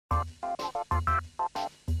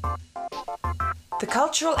The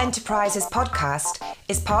Cultural Enterprises podcast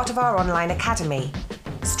is part of our online academy.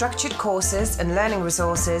 Structured courses and learning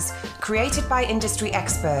resources created by industry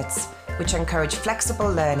experts, which encourage flexible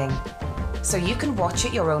learning. So you can watch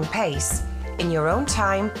at your own pace, in your own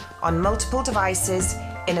time, on multiple devices,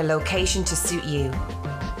 in a location to suit you.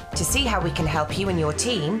 To see how we can help you and your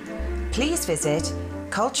team, please visit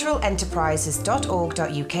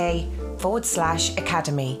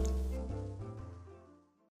culturalenterprises.org.uk/academy.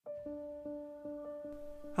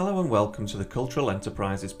 Hello and welcome to the Cultural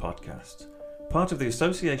Enterprises podcast. Part of the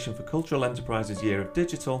Association for Cultural Enterprises Year of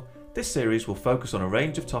Digital, this series will focus on a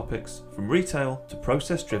range of topics from retail to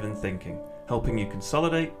process-driven thinking, helping you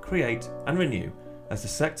consolidate, create and renew as the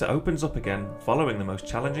sector opens up again following the most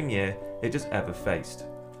challenging year it has ever faced.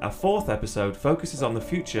 Our fourth episode focuses on the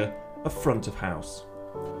future of front of house.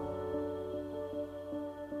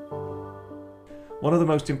 One of the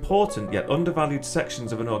most important yet undervalued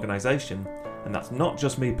sections of an organisation, and that's not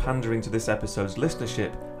just me pandering to this episode's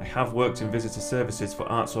listenership, I have worked in visitor services for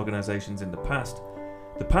arts organisations in the past,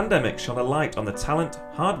 the pandemic shone a light on the talent,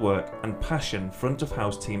 hard work and passion front of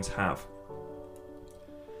house teams have.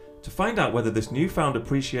 To find out whether this newfound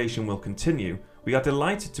appreciation will continue, we are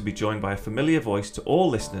delighted to be joined by a familiar voice to all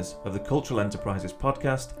listeners of the Cultural Enterprises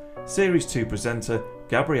podcast, Series 2 presenter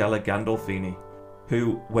Gabriella Gandolfini,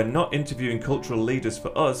 who, when not interviewing cultural leaders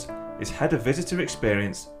for us, is Head of Visitor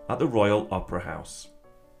Experience at the Royal Opera House.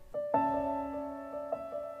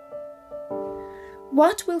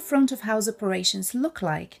 What will front of house operations look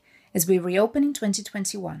like as we reopen in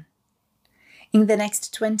 2021? In the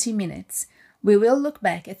next 20 minutes, we will look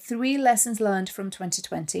back at 3 lessons learned from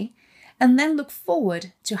 2020 and then look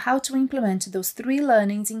forward to how to implement those 3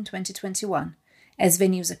 learnings in 2021 as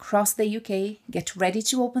venues across the UK get ready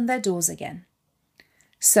to open their doors again.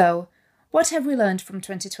 So, what have we learned from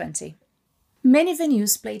 2020? Many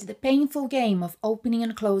venues played the painful game of opening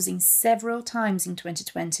and closing several times in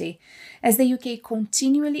 2020 as the UK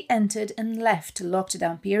continually entered and left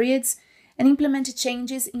lockdown periods and implemented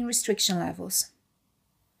changes in restriction levels.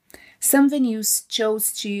 Some venues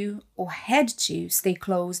chose to or had to stay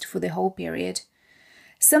closed for the whole period.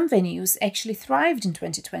 Some venues actually thrived in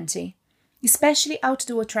 2020, especially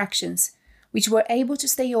outdoor attractions, which were able to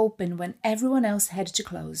stay open when everyone else had to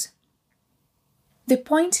close. The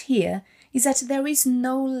point here is that there is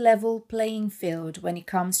no level playing field when it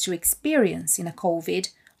comes to experience in a COVID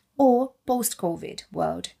or post-COVID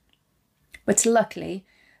world. But luckily,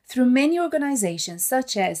 through many organisations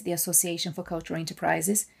such as the Association for Cultural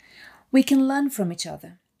Enterprises, we can learn from each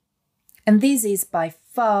other. And this is by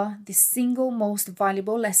far the single most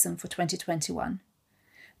valuable lesson for 2021.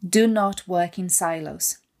 Do not work in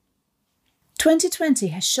silos. 2020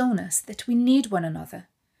 has shown us that we need one another.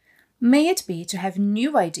 May it be to have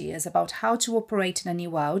new ideas about how to operate in a new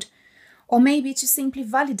world, or maybe to simply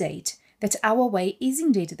validate that our way is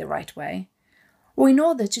indeed the right way, or in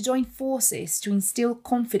order to join forces to instill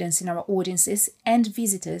confidence in our audiences and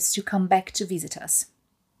visitors to come back to visit us.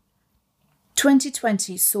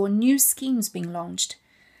 2020 saw new schemes being launched,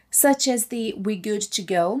 such as the We're Good to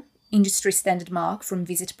Go industry standard mark from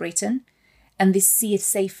Visit Britain, and the See It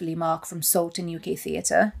Safely mark from Salton UK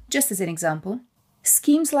Theatre, just as an example.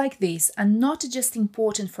 Schemes like these are not just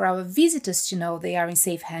important for our visitors to know they are in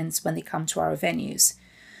safe hands when they come to our venues,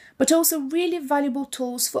 but also really valuable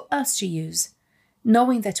tools for us to use,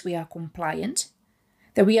 knowing that we are compliant,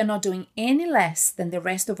 that we are not doing any less than the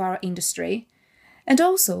rest of our industry, and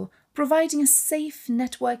also providing a safe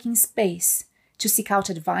networking space to seek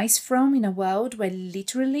out advice from in a world where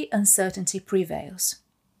literally uncertainty prevails.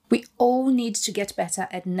 We all need to get better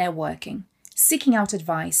at networking, seeking out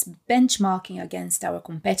advice, benchmarking against our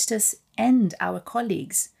competitors and our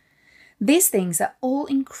colleagues. These things are all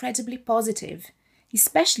incredibly positive,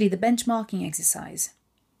 especially the benchmarking exercise.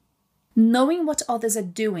 Knowing what others are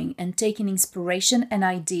doing and taking inspiration and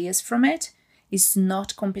ideas from it is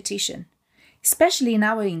not competition, especially in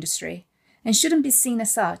our industry, and shouldn't be seen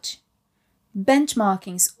as such.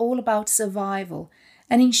 Benchmarking is all about survival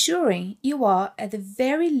and ensuring you are at the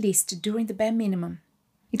very least doing the bare minimum.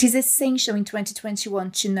 It is essential in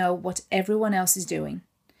 2021 to know what everyone else is doing.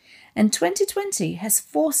 And 2020 has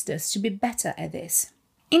forced us to be better at this.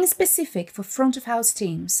 In specific for front of house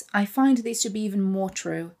teams, I find this to be even more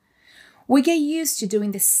true. We get used to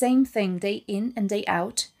doing the same thing day in and day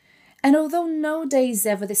out, and although no day is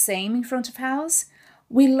ever the same in front of house,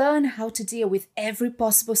 we learn how to deal with every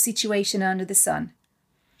possible situation under the sun.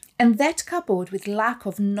 And that, coupled with lack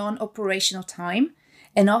of non-operational time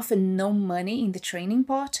and often no money in the training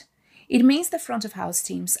pot, it means the front of house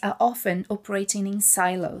teams are often operating in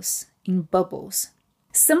silos, in bubbles.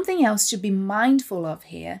 Something else to be mindful of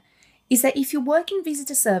here is that if you work in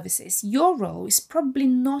visitor services, your role is probably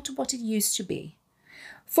not what it used to be.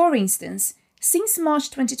 For instance, since March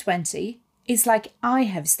 2020, it's like I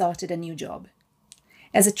have started a new job.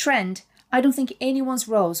 As a trend, I don't think anyone's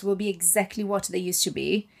roles will be exactly what they used to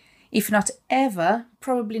be, if not ever,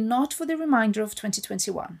 probably not for the remainder of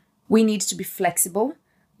 2021. We need to be flexible,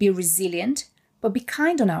 be resilient, but be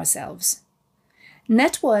kind on ourselves.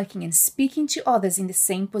 Networking and speaking to others in the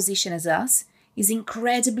same position as us is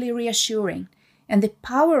incredibly reassuring, and the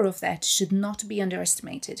power of that should not be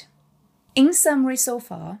underestimated. In summary so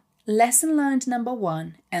far, lesson learned number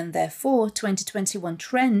 1, and therefore 2021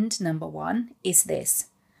 trend number 1, is this.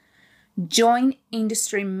 Join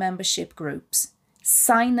industry membership groups.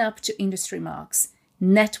 Sign up to industry marks.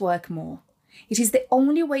 Network more. It is the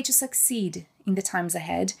only way to succeed in the times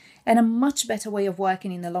ahead and a much better way of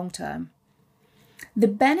working in the long term. The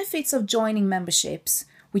benefits of joining memberships,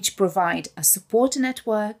 which provide a support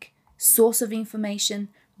network, source of information,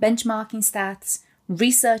 benchmarking stats,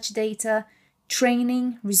 research data,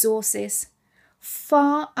 training, resources,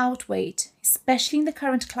 far outweigh, especially in the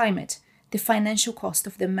current climate, the financial cost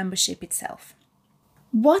of the membership itself.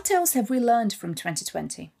 What else have we learned from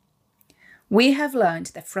 2020? We have learned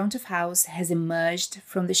that front of house has emerged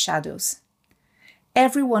from the shadows.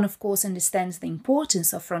 Everyone, of course, understands the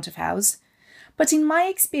importance of front of house, but in my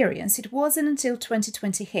experience, it wasn't until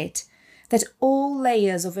 2020 hit that all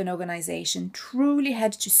layers of an organization truly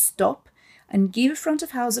had to stop and give front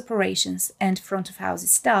of house operations and front of house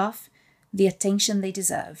staff the attention they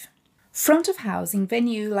deserve. Front of house in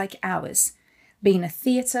venue like ours, being a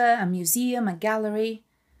theatre, a museum, a gallery,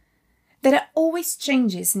 there are always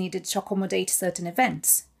changes needed to accommodate certain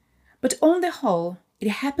events, but on the whole, it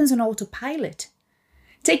happens on autopilot.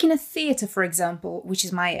 Taking a theatre, for example, which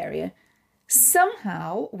is my area,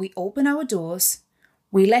 somehow we open our doors,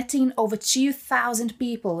 we let in over 2,000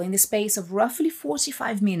 people in the space of roughly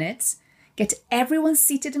 45 minutes, get everyone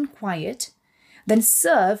seated and quiet, then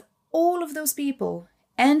serve all of those people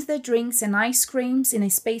and their drinks and ice creams in a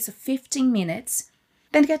space of 15 minutes,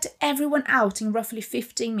 then get everyone out in roughly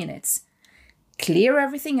 15 minutes, clear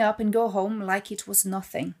everything up and go home like it was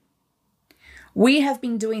nothing. We have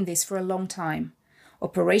been doing this for a long time.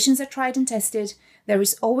 Operations are tried and tested. There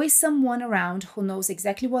is always someone around who knows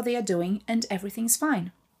exactly what they are doing and everything's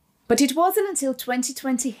fine. But it wasn't until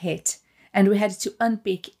 2020 hit and we had to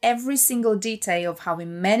unpick every single detail of how we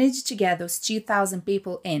managed to get those 2,000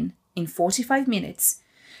 people in 45 minutes,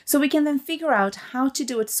 so we can then figure out how to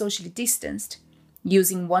do it socially distanced,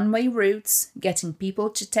 using one-way routes, getting people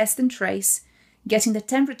to test and trace, getting the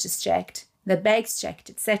temperatures checked, the bags checked,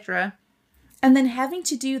 etc., and then having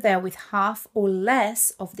to do that with half or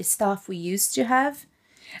less of the staff we used to have,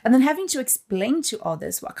 and then having to explain to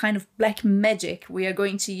others what kind of black magic we are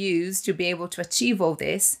going to use to be able to achieve all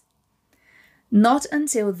this. Not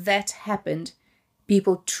until that happened,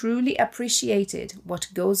 people truly appreciated what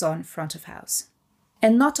goes on front of house.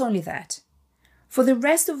 And not only that, for the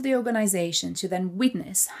rest of the organization to then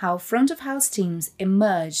witness how front of house teams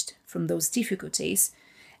emerged from those difficulties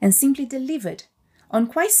and simply delivered on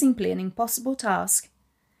quite simply an impossible task,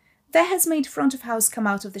 that has made front of house come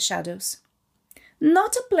out of the shadows.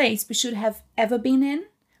 Not a place we should have ever been in,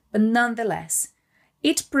 but nonetheless,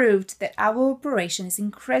 it proved that our operation is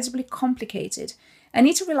incredibly complicated and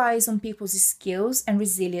it relies on people's skills and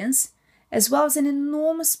resilience, as well as an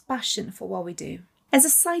enormous passion for what we do. As a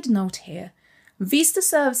side note here, visitor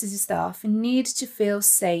services staff need to feel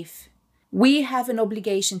safe. We have an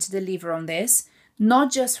obligation to deliver on this,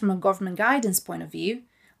 not just from a government guidance point of view,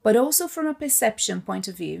 but also from a perception point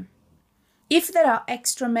of view. If there are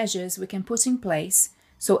extra measures we can put in place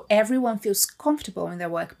so everyone feels comfortable in their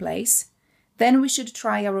workplace, then we should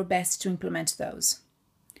try our best to implement those.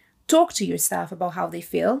 Talk to your staff about how they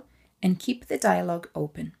feel and keep the dialogue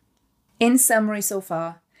open. In summary so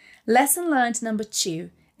far, lesson learned number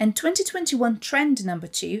 2 and 2021 trend number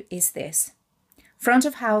 2 is this. Front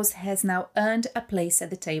of house has now earned a place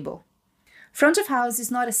at the table. Front of house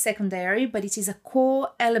is not a secondary, but it is a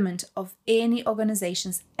core element of any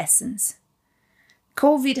organization's essence.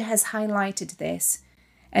 COVID has highlighted this,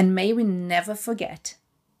 and may we never forget.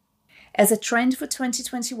 As a trend for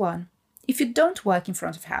 2021, if you don't work in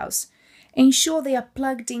front of house, ensure they are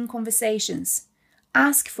plugged in conversations,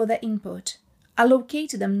 ask for their input,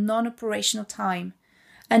 allocate them non-operational time,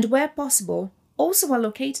 and where possible, also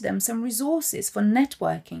allocate them some resources for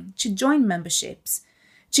networking, to join memberships,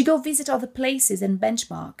 to go visit other places and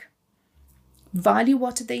benchmark. Value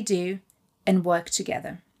what they do and work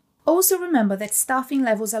together. Also remember that staffing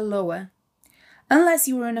levels are lower. Unless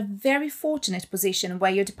you are in a very fortunate position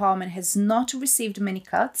where your department has not received many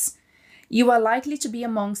cuts, You are likely to be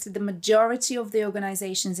amongst the majority of the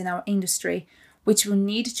organizations in our industry which will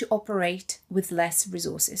need to operate with less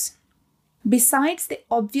resources. Besides the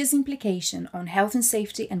obvious implication on health and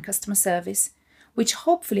safety and customer service, which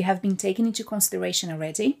hopefully have been taken into consideration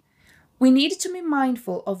already, we need to be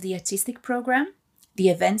mindful of the artistic program, the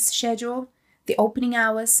events schedule, the opening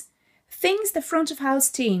hours, things the front of house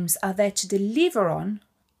teams are there to deliver on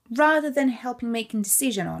rather than helping making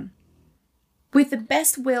decision on. With the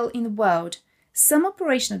best will in the world, some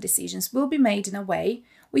operational decisions will be made in a way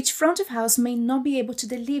which front of house may not be able to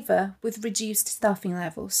deliver with reduced staffing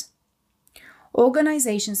levels.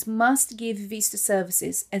 Organizations must give visitor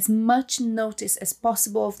services as much notice as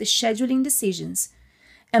possible of the scheduling decisions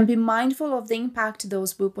and be mindful of the impact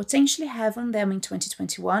those will potentially have on them in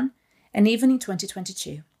 2021 and even in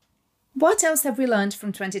 2022. What else have we learned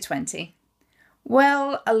from 2020?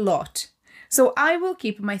 Well, a lot. So I will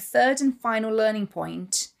keep my third and final learning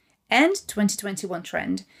point and 2021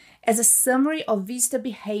 trend as a summary of visitor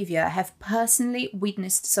behavior I have personally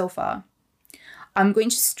witnessed so far. I'm going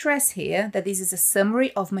to stress here that this is a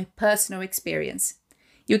summary of my personal experience.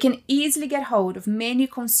 You can easily get hold of many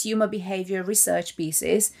consumer behavior research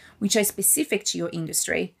pieces which are specific to your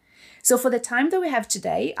industry. So for the time that we have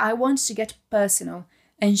today, I want to get personal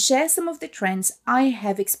and share some of the trends I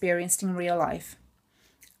have experienced in real life.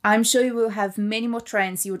 I'm sure you will have many more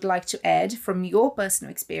trends you would like to add from your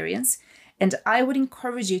personal experience, and I would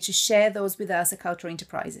encourage you to share those with us at Cultural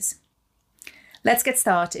Enterprises. Let's get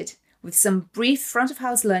started with some brief front of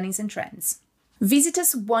house learnings and trends.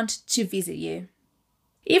 Visitors want to visit you.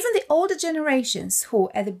 Even the older generations who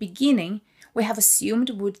at the beginning we have assumed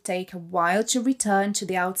would take a while to return to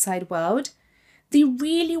the outside world, they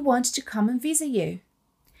really want to come and visit you.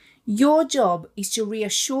 Your job is to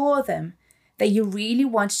reassure them that you really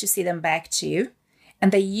want to see them back too,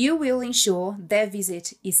 and that you will ensure their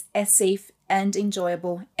visit is as safe and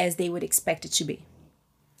enjoyable as they would expect it to be.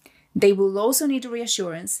 They will also need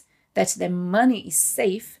reassurance that their money is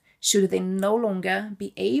safe should they no longer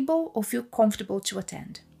be able or feel comfortable to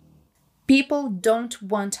attend. People don't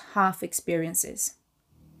want half experiences.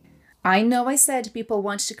 I know I said people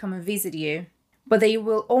want to come and visit you, but they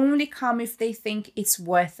will only come if they think it's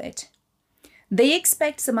worth it. They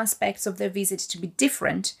expect some aspects of their visit to be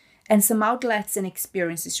different and some outlets and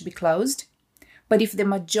experiences to be closed, but if the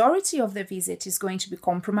majority of their visit is going to be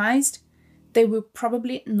compromised, they will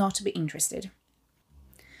probably not be interested.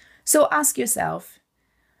 So ask yourself,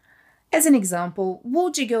 as an example,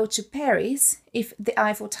 would you go to Paris if the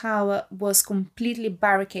Eiffel Tower was completely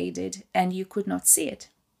barricaded and you could not see it?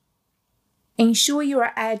 Ensure you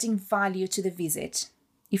are adding value to the visit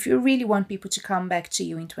if you really want people to come back to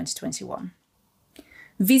you in 2021.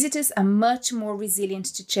 Visitors are much more resilient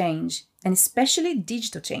to change, and especially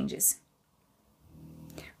digital changes.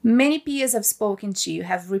 Many peers I've spoken to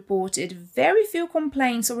have reported very few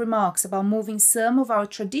complaints or remarks about moving some of our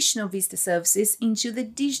traditional visitor services into the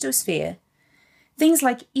digital sphere. Things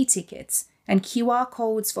like e-tickets and QR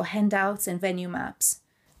codes for handouts and venue maps.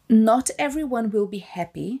 Not everyone will be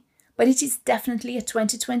happy, but it is definitely a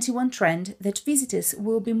 2021 trend that visitors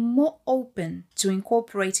will be more open to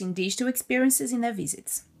incorporating digital experiences in their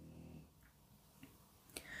visits.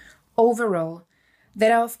 Overall,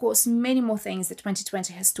 there are of course many more things that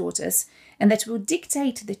 2020 has taught us and that will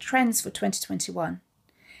dictate the trends for 2021.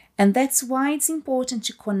 And that's why it's important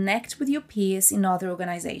to connect with your peers in other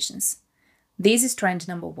organizations. This is trend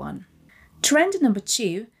number 1. Trend number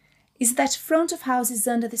 2 is that front of house is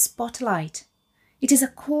under the spotlight. It is a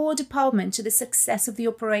core department to the success of the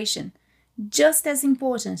operation, just as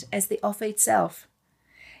important as the offer itself.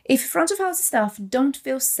 If front of house staff don't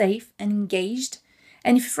feel safe and engaged,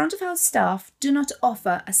 and if front of house staff do not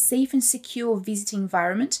offer a safe and secure visiting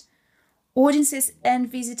environment, audiences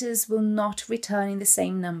and visitors will not return in the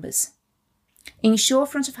same numbers. Ensure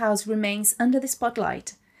front of house remains under the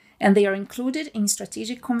spotlight, and they are included in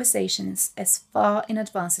strategic conversations as far in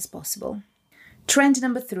advance as possible. Trend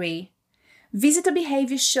number 3. Visitor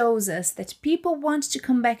behavior shows us that people want to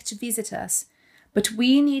come back to visit us, but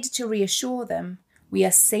we need to reassure them we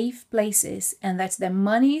are safe places and that their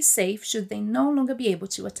money is safe should they no longer be able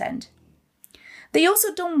to attend. They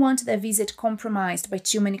also don't want their visit compromised by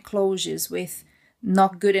too many closures with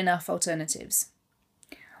not good enough alternatives.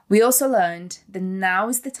 We also learned that now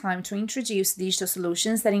is the time to introduce digital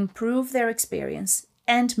solutions that improve their experience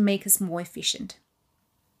and make us more efficient.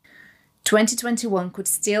 2021 could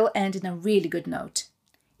still end in a really good note.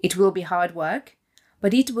 It will be hard work,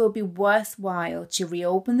 but it will be worthwhile to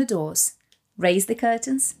reopen the doors, raise the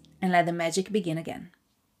curtains, and let the magic begin again.